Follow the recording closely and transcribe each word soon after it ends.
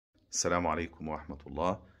Assalamu alaikum wa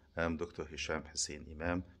rahmatullah. I am Dr. Hisham Hussein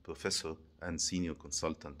Imam, Professor and Senior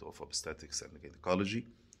Consultant of Obstetrics and Gynecology.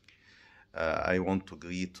 I want to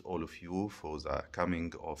greet all of you for the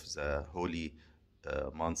coming of the holy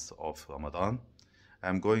month of Ramadan.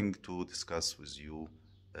 I'm going to discuss with you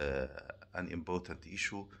an important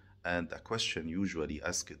issue and a question usually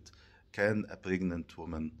asked: can a pregnant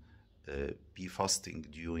woman be fasting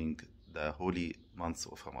during the holy month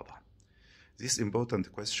of Ramadan? This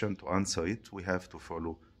important question, to answer it, we have to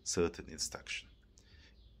follow certain instructions.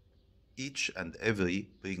 Each and every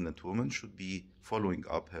pregnant woman should be following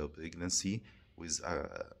up her pregnancy with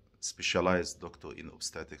a specialized doctor in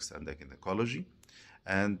obstetrics and gynecology.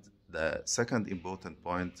 And the second important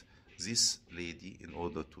point, this lady, in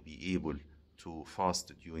order to be able to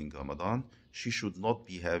fast during Ramadan, she should not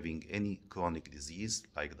be having any chronic disease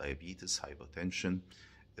like diabetes, hypertension,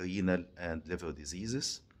 renal and liver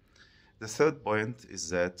diseases. The third point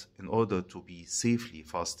is that in order to be safely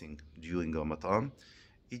fasting during Ramadan,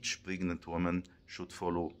 each pregnant woman should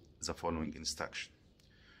follow the following instruction.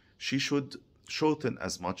 She should shorten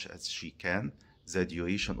as much as she can the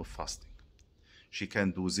duration of fasting. She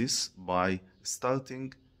can do this by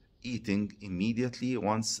starting eating immediately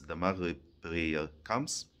once the Maghrib prayer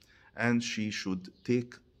comes, and she should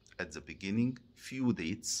take at the beginning few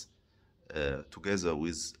dates together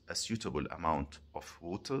with a suitable amount of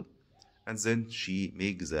water, and then she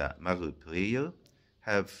makes the Maghrib prayer,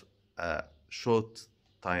 have a short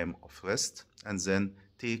time of rest, and then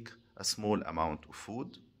take a small amount of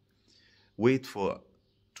food, wait for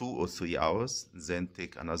 2 or 3 hours, then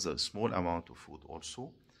take another small amount of food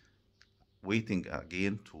also, waiting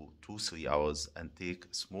again to 2-3 hours and take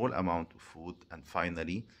a small amount of food, and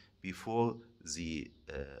finally before the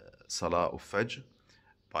Salah of Fajr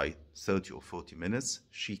by 30 or 40 minutes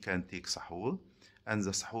she can take sahur. And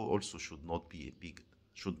the sahur also should not be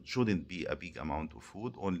shouldn't be a big amount of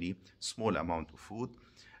food, only small amount of food,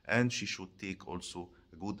 and she should take also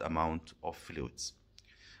a good amount of fluids.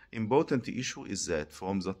 Important issue is that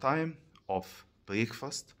from the time of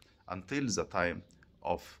breakfast until the time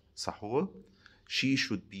of sahur, she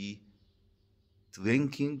should be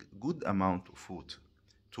drinking good amount of food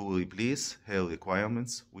to replace her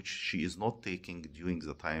requirements which she is not taking during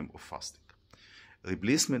the time of fasting.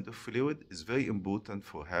 Replacement of fluid is very important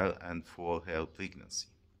for her and for her pregnancy.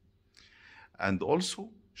 And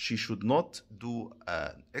also, she should not do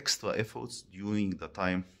extra efforts during the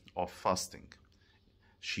time of fasting.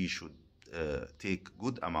 She should take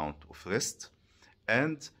good amount of rest,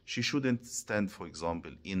 and she shouldn't stand, for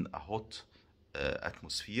example, in a hot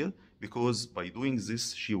atmosphere, because by doing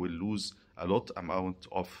this, she will lose a lot amount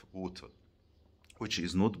of water, which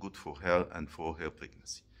is not good for her and for her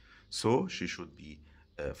pregnancy. So she should be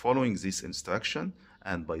following this instruction,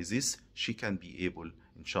 and by this she can be able,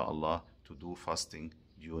 inshallah, to do fasting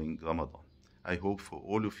during Ramadan. I hope for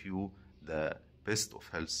all of you the best of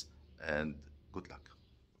health and good luck.